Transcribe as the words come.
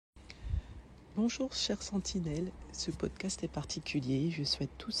Bonjour chère sentinelle, ce podcast est particulier. Je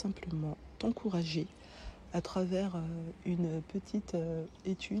souhaite tout simplement t'encourager à travers une petite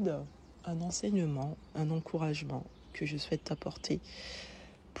étude, un enseignement, un encouragement que je souhaite t'apporter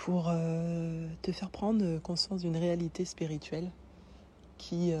pour te faire prendre conscience d'une réalité spirituelle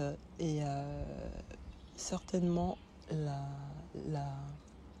qui est certainement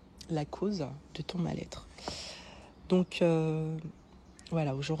la cause de ton mal-être. Donc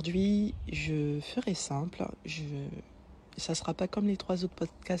voilà, aujourd'hui, je ferai simple. Ça ne sera pas comme les 3 autres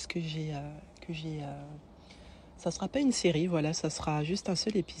podcasts que j'ai. Ça ne sera pas une série, voilà, ça sera juste un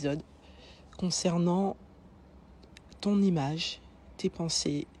seul épisode concernant ton image, tes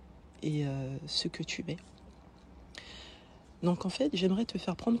pensées et ce que tu es. Donc en fait, j'aimerais te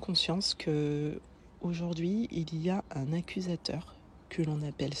faire prendre conscience que aujourd'hui, il y a un accusateur que l'on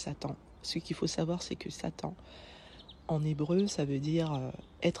appelle Satan. Ce qu'il faut savoir, c'est que Satan, en hébreu, ça veut dire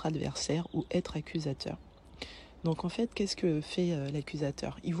être adversaire ou être accusateur. Donc en fait, qu'est-ce que fait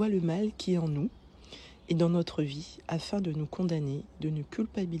l'accusateur ? Il voit le mal qui est en nous et dans notre vie afin de nous condamner, de nous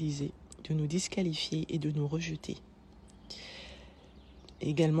culpabiliser, de nous disqualifier et de nous rejeter.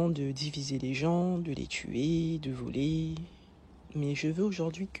 Également de diviser les gens, de les tuer, de voler. Mais je veux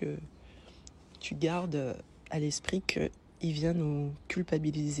aujourd'hui que tu gardes à l'esprit qu'il vient nous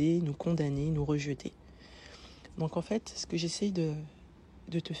culpabiliser, nous condamner, nous rejeter. Donc en fait, ce que j'essaie de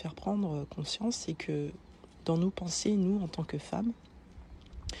te faire prendre conscience, c'est que dans nos pensées, nous, en tant que femmes,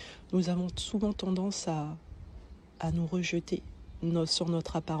 nous avons souvent tendance à nous rejeter sur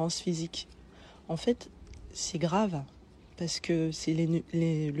notre apparence physique. En fait, c'est grave parce que c'est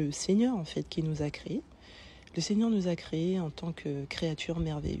le Seigneur en fait qui nous a créés. Le Seigneur nous a créés en tant que créatures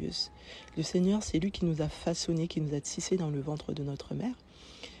merveilleuses. Le Seigneur, c'est lui qui nous a façonnés, qui nous a tissés dans le ventre de notre mère.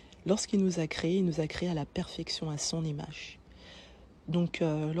 Lorsqu'il nous a créés, il nous a créés à la perfection, à son image. Donc,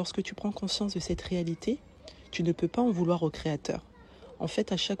 lorsque tu prends conscience de cette réalité, tu ne peux pas en vouloir au Créateur. En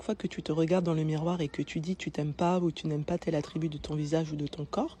fait, à chaque fois que tu te regardes dans le miroir et que tu dis tu t'aimes pas ou tu n'aimes pas tel attribut de ton visage ou de ton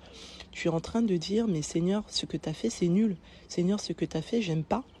corps, tu es en train de dire mais Seigneur, ce que tu as fait, c'est nul. Seigneur, ce que tu as fait, j'aime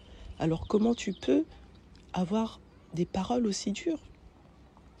pas. Alors comment tu peux avoir des paroles aussi dures ?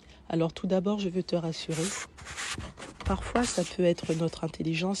 Alors tout d'abord, je veux te rassurer. Parfois, ça peut être notre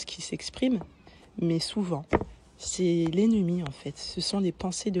intelligence qui s'exprime, mais souvent, c'est l'ennemi en fait. Ce sont les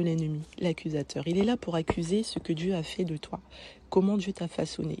pensées de l'ennemi, l'accusateur. Il est là pour accuser ce que Dieu a fait de toi, comment Dieu t'a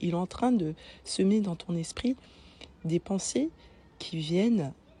façonné. Il est en train de semer dans ton esprit des pensées qui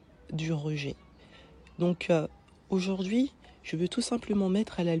viennent du rejet. Donc aujourd'hui, je veux tout simplement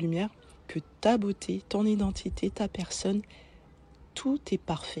mettre à la lumière que ta beauté, ton identité, ta personne, tout est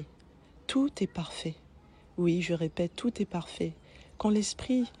parfait. Tout est parfait. Oui, je répète, tout est parfait. Quand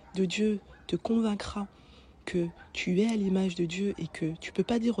l'Esprit de Dieu te convaincra que tu es à l'image de Dieu et que tu ne peux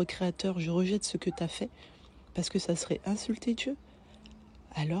pas dire au Créateur « je rejette ce que tu as fait » parce que ça serait insulter Dieu,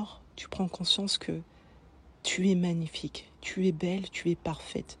 alors tu prends conscience que tu es magnifique, tu es belle, tu es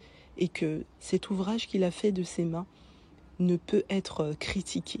parfaite et que cet ouvrage qu'il a fait de ses mains ne peut être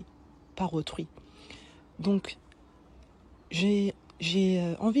critiqué par autrui. Donc, j'ai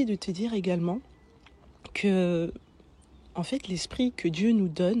envie de te dire également que, en fait, l'esprit que Dieu nous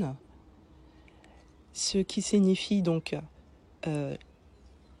donne, ce qui signifie donc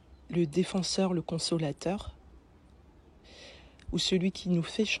le défenseur, le consolateur, ou celui qui nous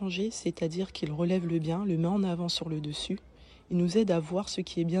fait changer, c'est-à-dire qu'il relève le bien, le met en avant sur le dessus, il nous aide à voir ce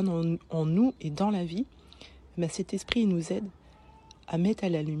qui est bien en nous et dans la vie, mais cet esprit il nous aide à mettre à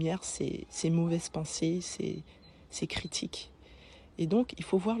la lumière ces mauvaises pensées, ces critiques. Et donc, il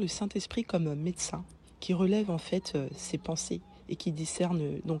faut voir le Saint-Esprit comme un médecin qui relève en fait ses pensées et qui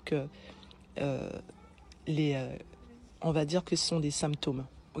discerne donc on va dire que ce sont des symptômes,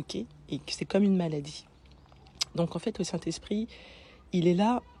 ok ? Et que c'est comme une maladie. Donc en fait, le Saint-Esprit, il est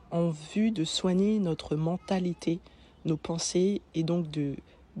là en vue de soigner notre mentalité, nos pensées et donc de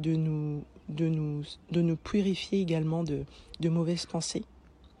nous purifier également de mauvaises pensées.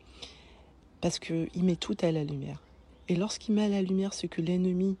 Parce qu'il met tout à la lumière. Et lorsqu'il met à la lumière ce que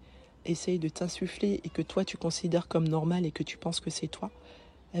l'ennemi essaye de t'insuffler et que toi tu considères comme normal et que tu penses que c'est toi,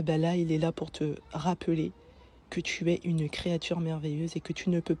 eh ben là, il est là pour te rappeler que tu es une créature merveilleuse et que tu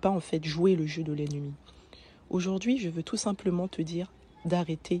ne peux pas en fait jouer le jeu de l'ennemi. Aujourd'hui, je veux tout simplement te dire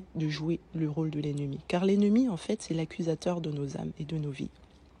d'arrêter de jouer le rôle de l'ennemi. Car l'ennemi, en fait, c'est l'accusateur de nos âmes et de nos vies.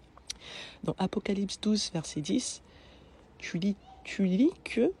 Dans Apocalypse 12, verset 10, tu lis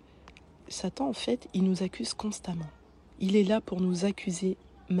que Satan, en fait, il nous accuse constamment. Il est là pour nous accuser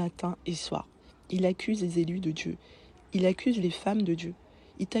matin et soir. Il accuse les élus de Dieu. Il accuse les femmes de Dieu.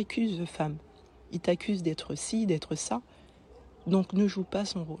 Il t'accuse de femme. Il t'accuse d'être ci, d'être ça. Donc ne joue pas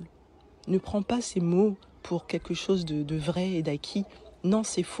son rôle. Ne prends pas ces mots pour quelque chose de vrai et d'acquis. Non,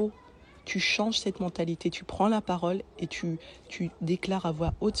 c'est faux. Tu changes cette mentalité, tu prends la parole et tu déclares à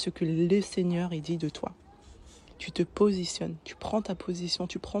voix haute ce que le Seigneur ait dit de toi. Tu te positionnes, tu prends ta position,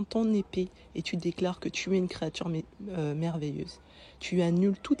 tu prends ton épée et tu déclares que tu es une créature merveilleuse. Tu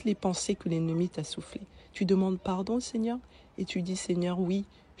annules toutes les pensées que l'ennemi t'a soufflées. Tu demandes pardon, Seigneur, et tu dis, Seigneur, oui,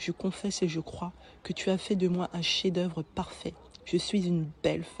 je confesse et je crois que tu as fait de moi un chef-d'œuvre parfait. Je suis une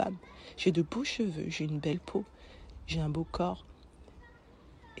belle femme. J'ai de beaux cheveux, j'ai une belle peau, j'ai un beau corps,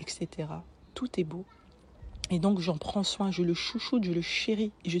 etc. Tout est beau. Et donc j'en prends soin, je le chouchoute, je le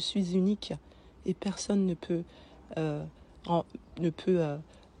chéris. Je suis unique et personne ne peut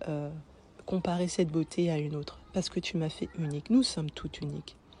comparer cette beauté à une autre parce que tu m'as fait unique. Nous sommes toutes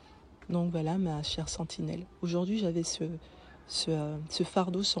uniques. Donc voilà, ma chère sentinelle. Aujourd'hui, j'avais ce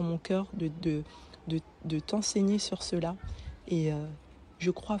fardeau sur mon cœur de t'enseigner sur cela. Et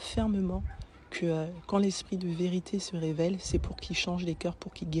je crois fermement que quand l'esprit de vérité se révèle, c'est pour qu'il change les cœurs,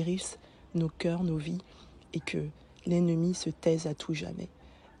 pour qu'il guérisse nos cœurs, nos vies, et que l'ennemi se taise à tout jamais.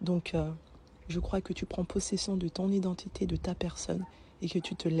 Donc, je crois que tu prends possession de ton identité, de ta personne, et que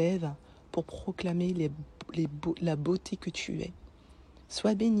tu te lèves pour proclamer la beauté que tu es.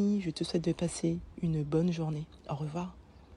 Sois béni, je te souhaite de passer une bonne journée. Au revoir.